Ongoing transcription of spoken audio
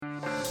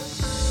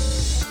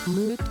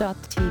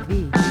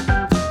Loot.tv.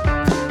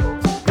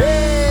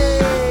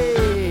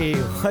 Hey,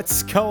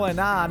 what's going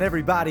on,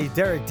 everybody?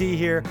 Derek D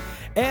here,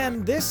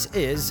 and this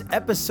is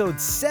episode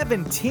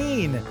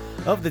 17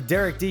 of the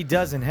Derek D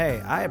Dozen.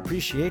 Hey, I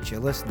appreciate you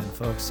listening,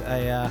 folks.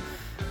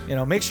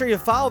 Make sure you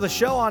follow the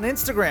show on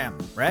Instagram,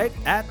 right?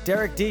 At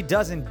Derek D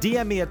Dozen.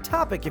 DM me a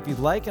topic if you'd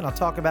like, and I'll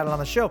talk about it on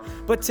the show.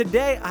 But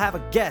today I have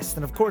a guest,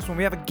 and of course, when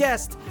we have a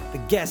guest, the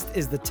guest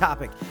is the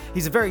topic.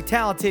 He's a very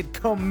talented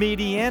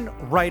comedian,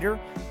 writer,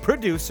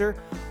 producer,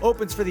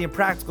 opens for the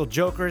Impractical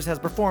Jokers, has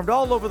performed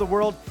all over the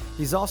world.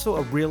 He's also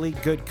a really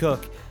good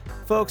cook.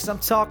 Folks, I'm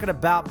talking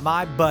about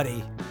my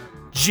buddy,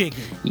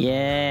 Jiggy.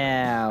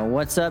 Yeah,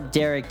 what's up,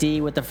 Derek D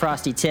with the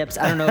frosty tips?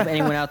 I don't know if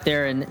anyone out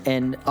there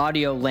in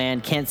audio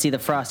land can't see the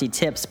frosty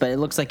tips, but it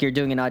looks like you're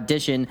doing an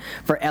audition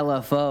for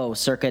LFO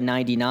circa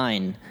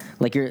 99.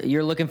 Like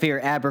you're looking for your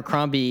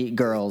Abercrombie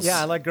girls.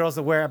 Yeah, I like girls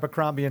that wear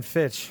Abercrombie and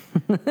Fitch.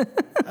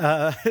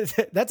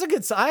 That's a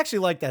good song. I actually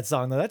like that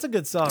song, though. That's a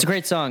good song. It's a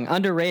great song.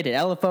 Underrated.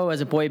 LFO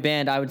as a boy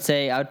band, I would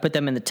put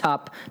them in the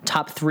top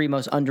 3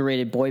 most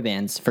underrated boy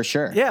bands for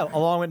sure. Yeah,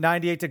 along with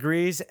 98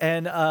 Degrees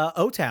and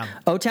O-Town.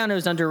 O-Town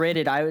is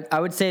underrated. I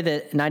would say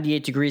that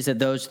 98 Degrees of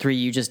those 3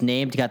 you just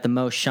named got the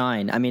most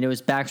shine. I mean, it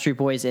was Backstreet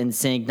Boys and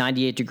NSYNC.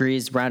 98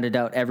 Degrees rounded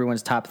out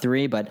everyone's top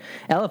 3, but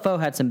LFO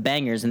had some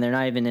bangers, and they're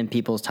not even in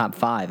people's top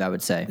 5, I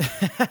would say.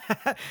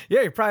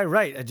 Yeah, you're probably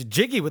right.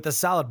 Jiggy with a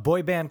solid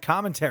boy band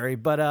commentary,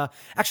 but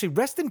actually,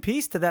 rest in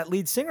peace to that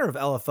lead singer of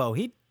LFO.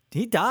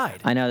 He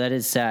died. I know, that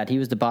is sad. He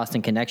was the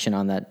Boston connection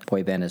on that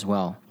boy band as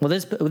well. Well,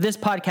 this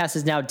podcast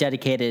is now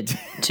dedicated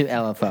to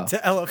LFO. To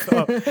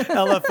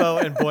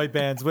LFO and boy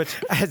bands, which,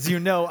 as you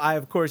know, I,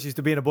 of course, used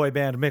to be in a boy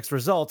band, Mixed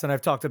Results, and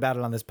I've talked about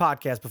it on this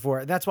podcast before.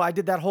 And that's why I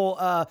did that whole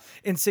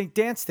NSYNC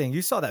dance thing.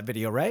 You saw that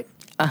video, right?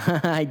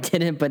 I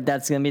didn't, but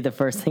that's going to be the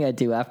first thing I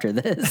do after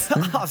this.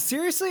 Oh,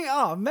 seriously?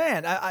 Oh,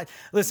 man.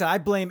 Listen, I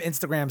blame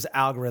Instagram's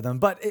algorithm,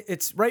 but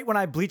it's right when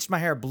I bleached my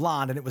hair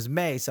blonde, and it was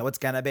May, so it's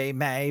going to be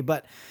May.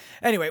 But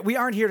anyway, we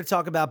aren't here to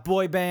talk about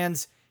boy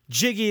bands.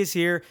 Jiggy is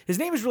here. His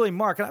name is really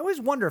Mark, and I always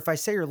wonder if I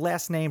say your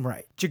last name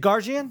right.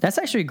 Jigarjian? That's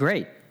actually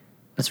great.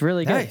 That's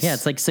really good. Nice. Yeah,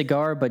 it's like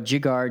cigar, but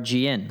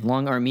Jigarjian.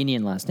 Long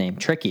Armenian last name.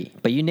 Tricky,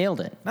 but you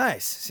nailed it.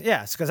 Nice.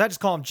 Yes, because I just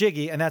call him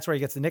Jiggy, and that's where he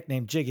gets the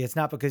nickname Jiggy. It's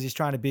not because he's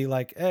trying to be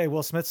like, hey,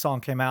 Will Smith's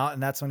song came out,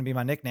 and that's going to be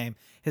my nickname.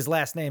 His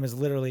last name is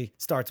literally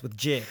starts with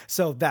Jig.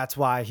 So that's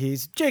why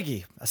he's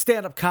Jiggy, a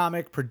stand-up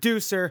comic,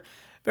 producer,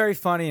 very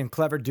funny and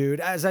clever dude.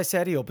 As I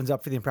said, he opens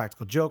up for the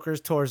Impractical Jokers,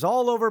 tours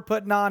all over,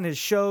 putting on his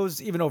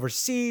shows, even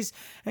overseas,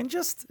 and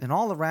just an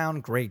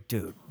all-around great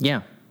dude.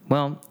 Yeah.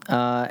 Well,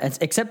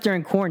 except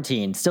during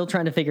quarantine, still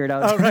trying to figure it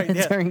out. Oh, right,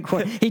 yeah. During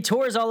he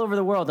tours all over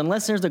the world,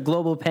 unless there's a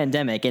global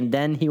pandemic, and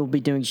then he will be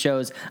doing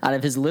shows out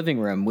of his living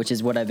room, which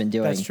is what I've been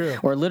doing. That's true.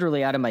 Or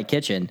literally out of my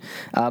kitchen.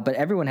 But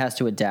everyone has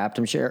to adapt.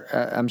 I'm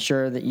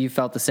sure that you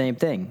felt the same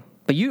thing.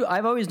 But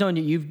I've always known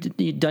you've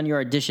done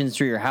your auditions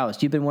through your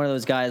house. You've been one of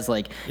those guys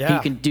you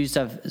can do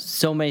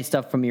so many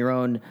stuff from your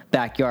own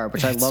backyard,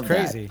 which I love.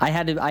 Crazy. That.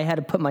 I had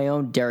to put my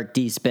own Derek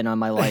D spin on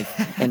my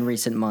life in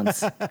recent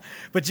months.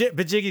 But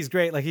Jiggy's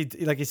great. Like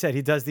he said,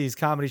 he does these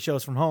comedy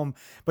shows from home,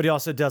 but he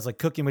also does like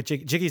cooking with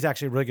Jiggy. Jiggy's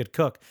actually a really good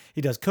cook.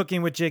 He does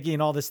cooking with Jiggy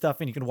and all this stuff,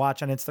 and you can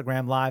watch on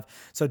Instagram Live.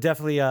 So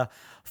definitely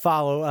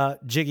follow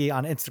Jiggy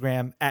on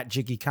Instagram at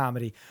Jiggy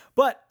Comedy.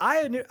 But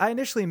I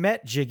initially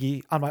met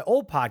Jiggy on my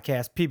old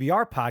podcast,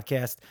 PBR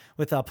podcast,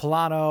 with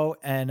Polano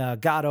and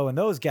Gatto and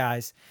those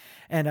guys.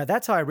 And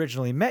that's how I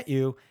originally met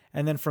you.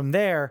 And then from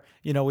there,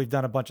 we've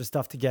done a bunch of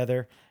stuff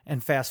together.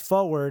 And fast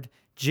forward,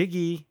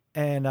 Jiggy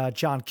and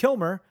John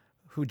Kilmer,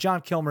 who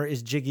John Kilmer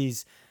is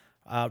Jiggy's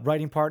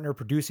writing partner,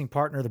 producing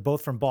partner. They're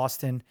both from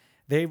Boston.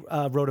 They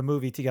wrote a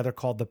movie together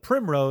called The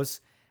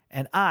Primrose.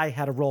 And I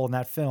had a role in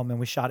that film, and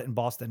we shot it in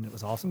Boston, and it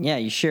was awesome. Yeah,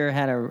 you sure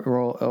had a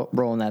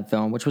role in that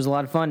film, which was a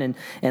lot of fun.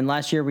 And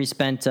last year we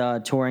spent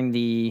touring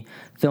the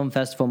film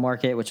festival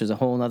market, which was a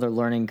whole other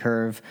learning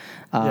curve.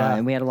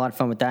 And we had a lot of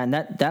fun with that. And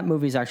that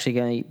movie is actually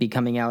going to be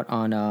coming out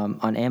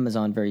on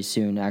Amazon very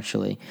soon,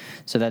 actually.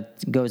 So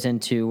that goes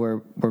into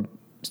we're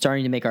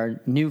starting to make our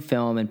new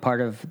film, and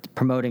part of the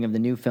promoting of the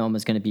new film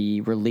is going to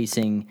be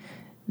releasing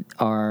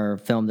our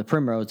film, The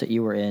Primrose, that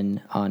you were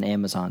in on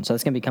Amazon. So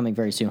that's going to be coming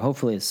very soon,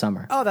 hopefully this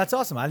summer. Oh, that's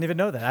awesome. I didn't even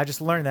know that. I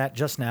just learned that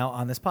just now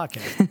on this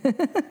podcast.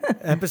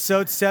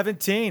 Episode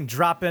 17,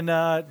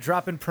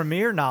 dropping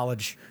premiere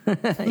knowledge.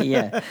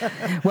 Yeah.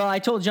 Well, I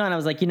told John, I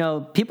was like,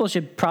 people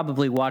should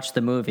probably watch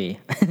the movie.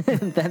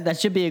 that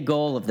should be a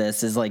goal of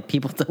this, is like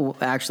people to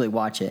actually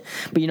watch it.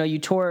 But, you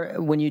tour,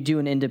 when you do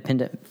an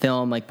independent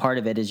film, like part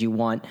of it is you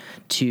want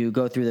to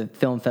go through the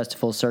film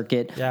festival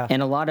circuit. Yeah.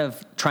 And a lot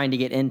of trying to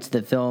get into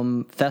the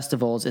film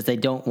festivals is they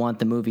don't want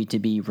the movie to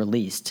be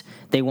released.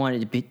 They want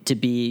it to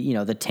be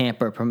the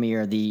Tampa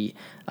premiere, the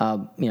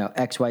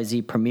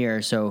XYZ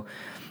premiere. So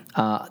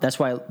that's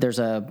why there's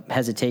a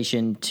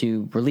hesitation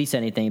to release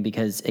anything,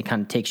 because it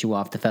kind of takes you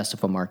off the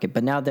festival market.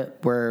 But now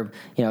that we're,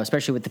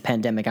 especially with the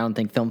pandemic, I don't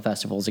think film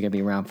festivals are going to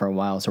be around for a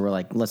while. So we're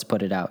like, let's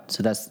put it out.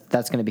 So that's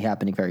going to be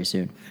happening very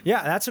soon.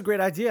 Yeah, that's a great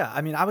idea.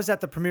 I mean, I was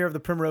at the premiere of The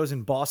Primrose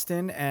in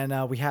Boston,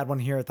 and we had one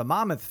here at the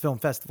Monmouth Film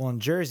Festival in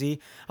Jersey.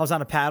 I was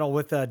on a paddle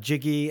with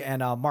Jiggy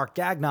and Mark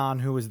Gagnon,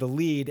 who is the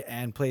lead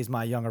and plays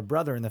my younger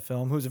brother in the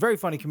film, who's a very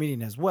funny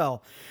comedian as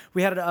well.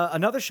 We had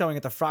another showing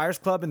at the Friars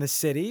Club in the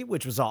city,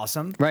 which was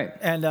awesome. Right.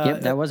 And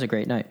that was a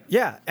great night.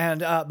 Yeah,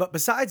 and but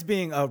besides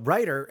being a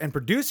writer and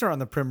producer on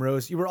The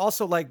Primrose, you were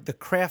also like the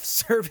craft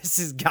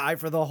services guy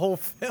for the whole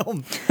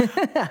film.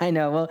 I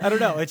know. Well, I don't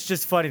know. It's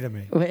just funny to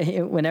me.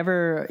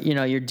 Whenever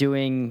you're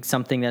doing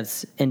something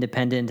that's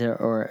independent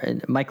or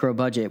micro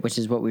budget, which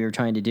is what we were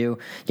trying to do,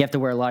 you have to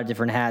wear a lot of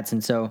different hats.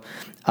 And so,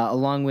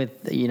 along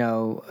with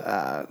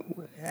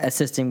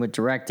assisting with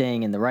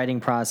directing and the writing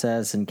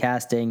process and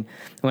casting,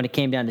 when it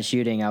came down to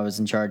shooting, I was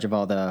in charge of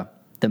all the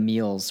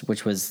meals,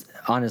 which was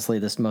honestly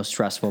the most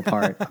stressful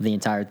part of the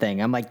entire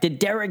thing. I'm like, did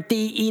Derek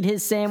D eat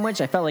his sandwich?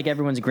 I felt like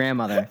everyone's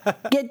grandmother.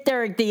 Get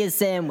Derek D his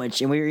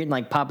sandwich. And we were eating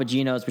like Papa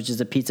Gino's, which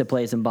is a pizza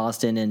place in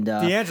Boston. And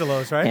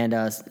D'Angelo's, right? And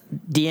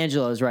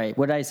D'Angelo's, right.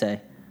 What did I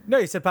say? No,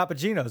 you said Papa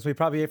Gino's. We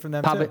probably ate from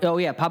them too. Oh,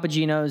 yeah, Papa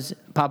Gino's.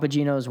 Papa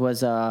Gino's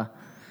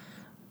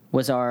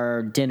was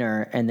our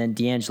dinner, and then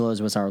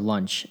D'Angelo's was our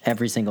lunch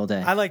every single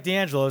day. I like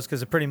D'Angelo's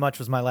because it pretty much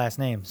was my last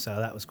name, so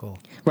that was cool.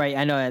 Right,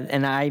 I know,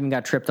 and I even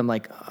got tripped. I'm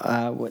like,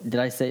 did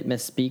I say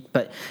misspeak?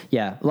 But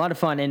yeah, a lot of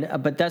fun,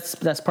 and but that's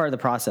part of the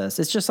process.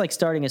 It's just like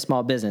starting a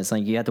small business.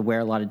 Like you have to wear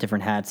a lot of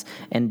different hats,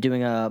 and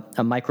doing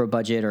a micro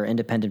budget or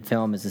independent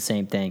film is the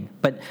same thing.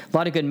 But a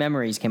lot of good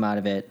memories came out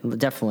of it,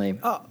 definitely.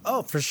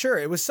 Oh, for sure.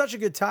 It was such a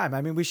good time.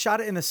 I mean, we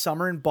shot it in the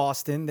summer in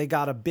Boston. They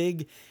got a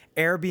big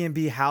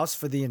Airbnb house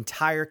for the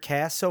entire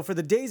cast. So for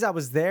the days I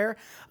was there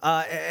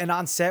and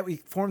on set, we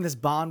formed this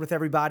bond with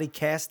everybody,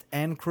 cast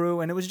and crew,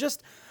 and it was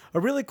just a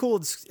really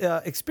cool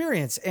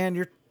experience. And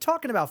you're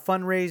talking about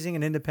fundraising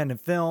and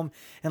independent film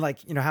and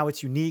how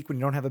it's unique when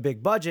you don't have a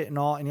big budget and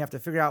all, and you have to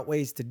figure out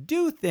ways to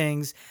do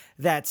things.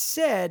 That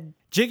said,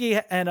 Jiggy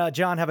and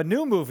John have a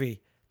new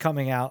movie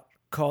coming out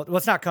called, well,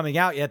 it's not coming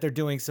out yet. They're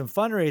doing some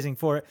fundraising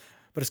for it,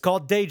 but it's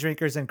called Day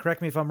Drinkers, and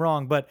correct me if I'm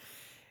wrong, but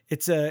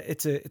it's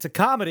a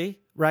comedy,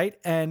 right?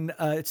 And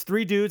it's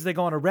three dudes. They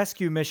go on a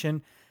rescue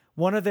mission.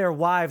 One of their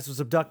wives was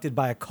abducted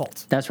by a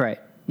cult. That's right.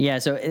 Yeah,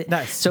 so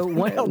nice. So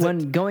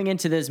when going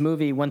into this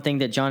movie, one thing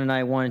that John and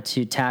I wanted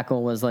to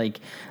tackle was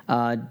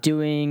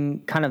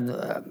doing kind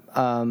of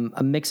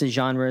a mix of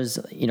genres.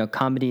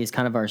 Comedy is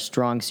kind of our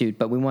strong suit,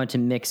 but we wanted to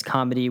mix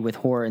comedy with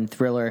horror and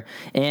thriller.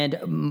 And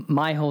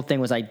my whole thing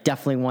was I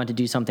definitely wanted to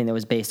do something that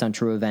was based on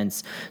true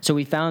events. So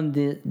we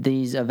found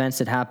these events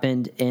that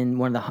happened in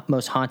one of the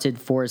most haunted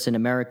forests in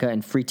America,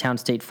 in Freetown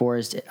State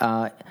Forest,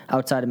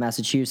 outside of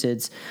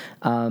Massachusetts.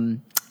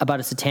 About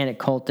a satanic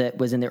cult that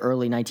was in the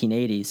early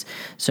 1980s.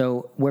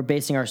 So we're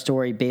basing our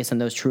story based on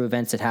those true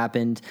events that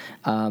happened,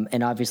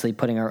 and obviously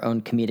putting our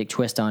own comedic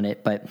twist on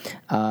it. But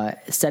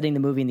setting the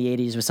movie in the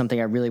 80s was something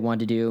I really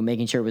wanted to do,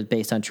 making sure it was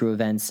based on true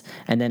events,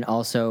 and then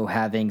also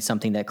having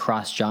something that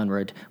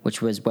cross-genred,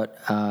 which was what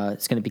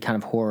it's going to be kind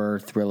of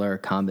horror, thriller,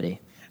 comedy.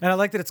 And I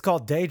like that it's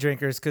called Day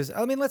Drinkers because,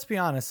 I mean, let's be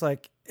honest, I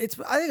think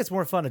it's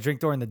more fun to drink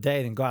during the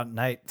day than go out at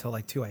night till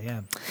 2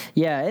 a.m.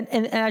 Yeah,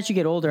 and as you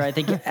get older, I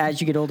think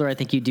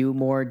you do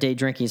more day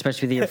drinking,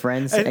 especially with your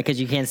friends, because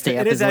you can't stay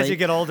up as late. It is as you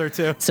get older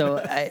too.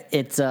 So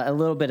it's a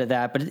little bit of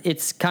that, but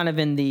it's kind of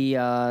in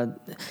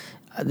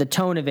the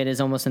tone of it is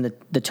almost in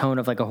the tone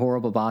of like a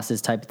Horrible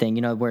Bosses type of thing,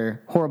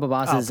 where Horrible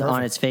Bosses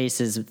on its face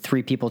is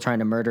three people trying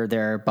to murder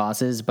their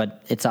bosses,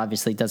 but it's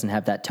obviously doesn't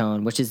have that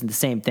tone, which is the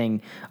same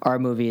thing. Our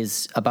movie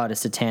is about a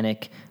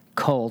satanic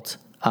cult,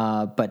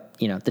 but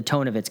the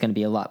tone of it's going to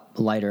be a lot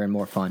lighter and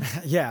more fun.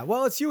 Yeah,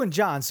 well, it's you and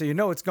John, so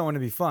it's going to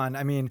be fun.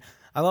 I mean,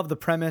 I love the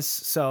premise,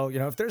 so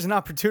if there's an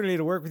opportunity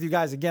to work with you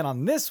guys again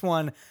on this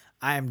one,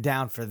 I am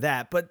down for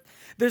that. But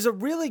there's a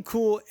really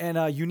cool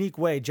and unique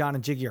way John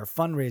and Jiggy are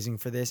fundraising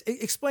for this.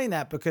 Explain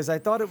that, because I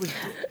thought it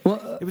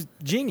was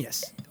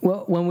genius.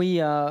 Well, when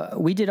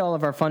we did all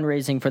of our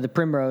fundraising for the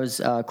Primrose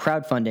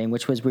crowdfunding,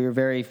 which was, we were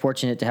very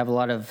fortunate to have a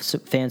lot of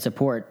fan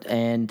support,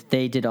 and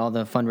they did all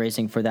the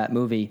fundraising for that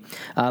movie.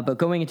 But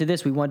going into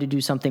this, we wanted to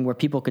do something where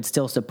people could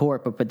still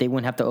support, but they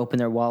wouldn't have to open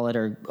their wallet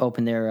or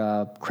open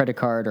their credit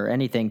card or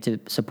anything to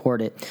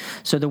support it.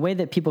 So the way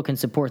that people can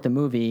support the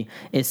movie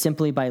is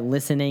simply by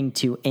listening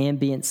to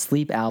ambient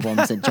sleep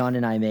albums that John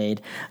and I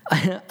made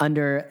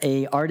under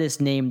a artist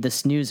named The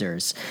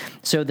Snoozers.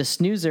 So The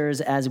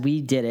Snoozers, as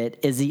we did it,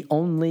 is the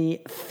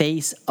only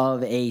face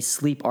of a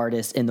sleep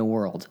artist in the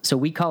world. So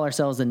we call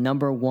ourselves the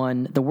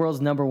world's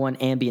number one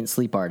ambient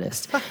sleep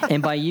artist.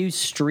 And by you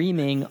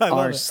streaming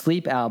our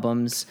sleep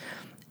albums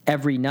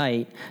every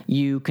night,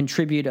 you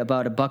contribute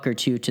about $1 or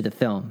 $2 to the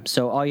film.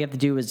 So all you have to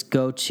do is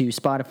go to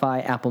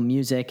Spotify, Apple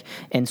Music,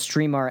 and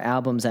stream our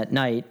albums at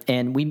night.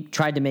 And we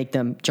tried to make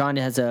them, John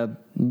has a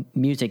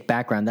music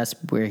background. That's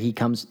where he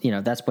comes,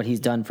 that's what he's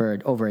done for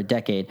over a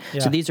decade.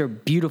 Yeah. So these are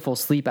beautiful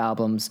sleep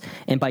albums.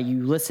 And by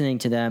you listening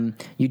to them,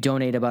 you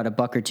donate about $1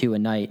 or $2 a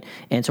night.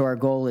 And so our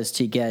goal is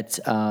to get,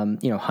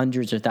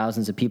 hundreds or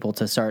thousands of people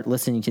to start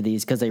listening to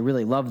these because they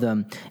really love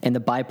them. And the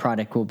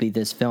byproduct will be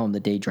this film, The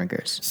Day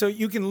Drinkers. So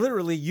you can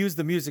literally use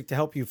the music to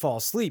help you fall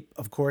asleep,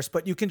 of course,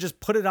 but you can just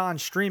put it on,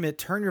 stream it,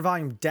 turn your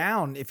volume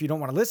down if you don't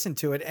want to listen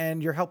to it,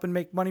 and you're helping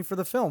make money for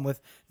the film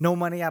with no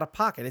money out of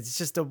pocket. It's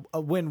just a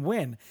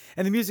win-win.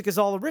 And the music is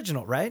all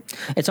original, right?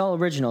 It's all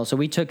original. So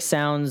we took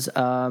sounds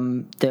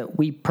that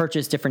we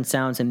purchased different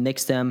sounds and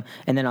mixed them.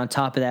 And then on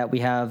top of that, we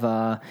have,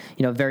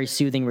 very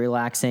soothing,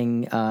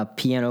 relaxing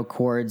piano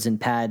chords and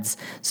pads.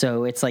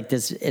 So it's like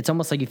this, it's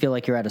almost like you feel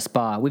like you're at a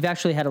spa. We've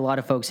actually had a lot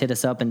of folks hit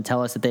us up and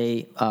tell us that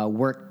they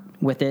work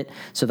with it,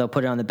 so they'll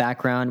put it on the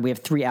background. We have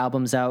 3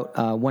 albums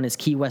out. One is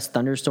Key West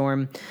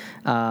Thunderstorm.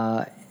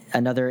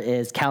 Another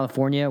is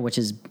California, which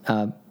is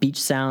beach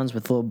sounds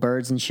with little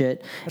birds and shit.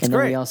 That's and then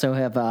great. we also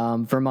have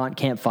Vermont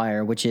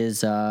Campfire, which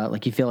is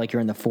like you feel like you're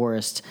in the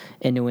forest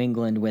in New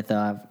England with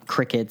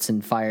crickets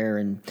and fire,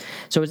 and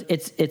so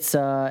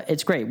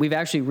it's great. We've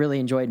actually really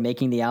enjoyed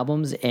making the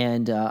albums,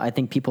 and I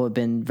think people have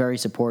been very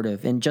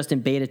supportive. And just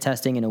in beta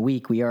testing in a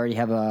week, we already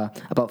have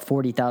about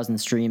 40,000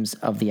 streams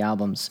of the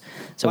albums.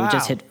 So wow.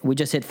 we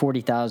just hit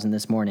 40,000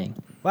 this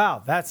morning.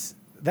 Wow, that's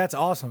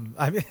awesome.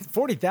 I mean,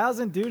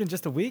 40,000, dude, in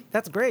just a week?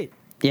 That's great.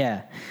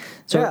 Yeah.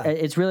 So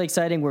it's really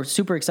exciting. We're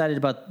super excited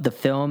about the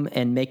film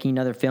and making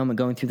another film and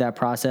going through that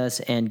process,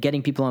 and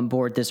getting people on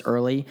board this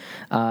early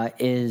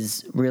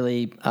is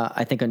really,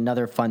 I think,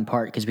 another fun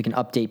part, because we can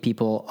update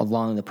people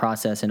along the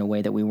process in a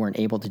way that we weren't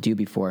able to do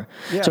before.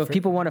 Yeah, so if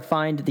people want to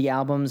find the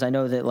albums, I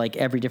know that like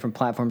every different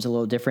platform is a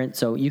little different.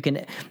 So you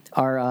can,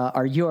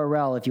 our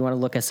URL, if you want to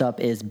look us up,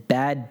 is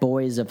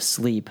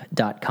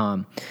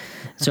badboysofsleep.com.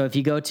 So if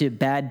you go to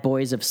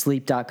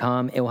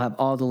badboysofsleep.com, it will have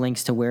all the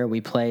links to where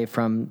we play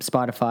from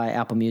Spotify,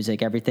 Apple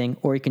Music, everything,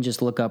 or you can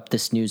just look up the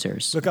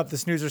Snoozers. Look up the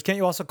Snoozers. Can't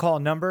you also call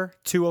a number,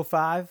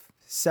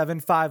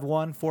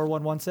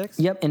 205-751-4116?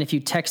 Yep, and if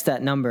you text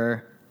that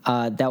number,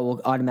 that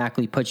will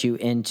automatically put you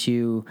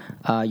into,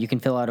 you can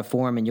fill out a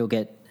form and you'll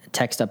get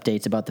text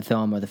updates about the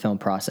film or the film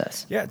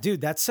process. Yeah,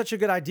 dude, that's such a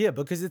good idea,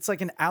 because it's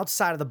like an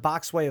outside of the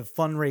box way of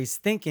fundraise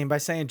thinking by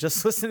saying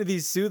just listen to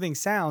these soothing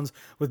sounds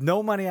with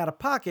no money out of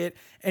pocket,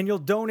 and you'll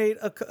donate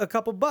a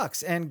couple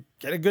bucks and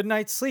get a good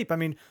night's sleep. I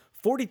mean,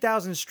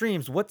 40,000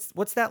 streams.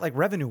 What's that like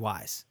revenue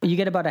wise? You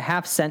get about a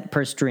half cent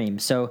per stream.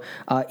 So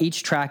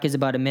each track is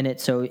about a minute.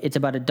 So it's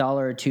about $1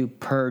 or $2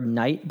 per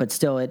night, but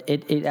still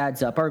it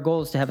adds up. Our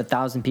goal is to have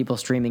 1,000 people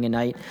streaming a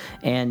night.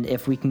 And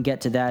if we can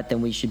get to that,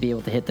 then we should be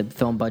able to hit the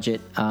film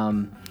budget.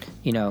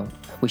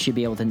 We should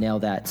be able to nail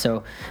that.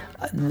 So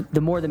the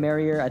more the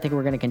merrier. I think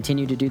we're going to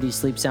continue to do these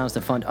sleep sounds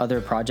to fund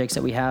other projects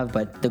that we have,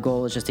 but the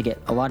goal is just to get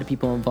a lot of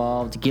people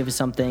involved, give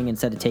something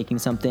instead of taking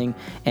something,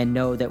 and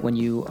know that when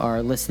you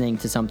are listening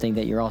to something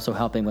that you're also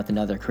helping with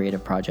another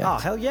creative project. Oh,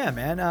 hell yeah,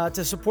 man.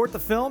 To support the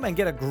film and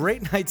get a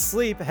great night's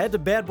sleep, head to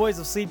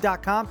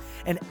badboysofsleep.com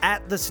and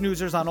at the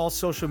Snoozers on all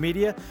social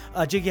media.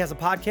 Jiggy has a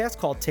podcast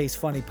called Taste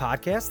Funny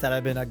Podcast that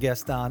I've been a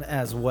guest on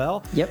as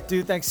well. Yep.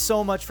 Dude, thanks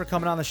so much for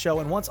coming on the show.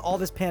 And once all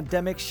this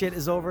pandemic shit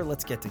is over,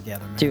 let's get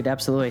together, man. Dude,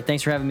 absolutely.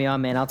 Thanks for having me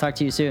on, man. I'll talk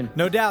to you soon.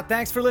 No doubt.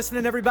 Thanks for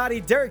listening,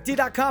 everybody.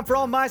 DerekD.com for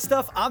all my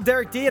stuff. I'm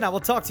Derek D, and I will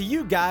talk to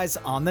you guys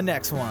on the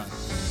next one.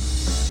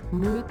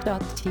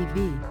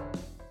 Mood.tv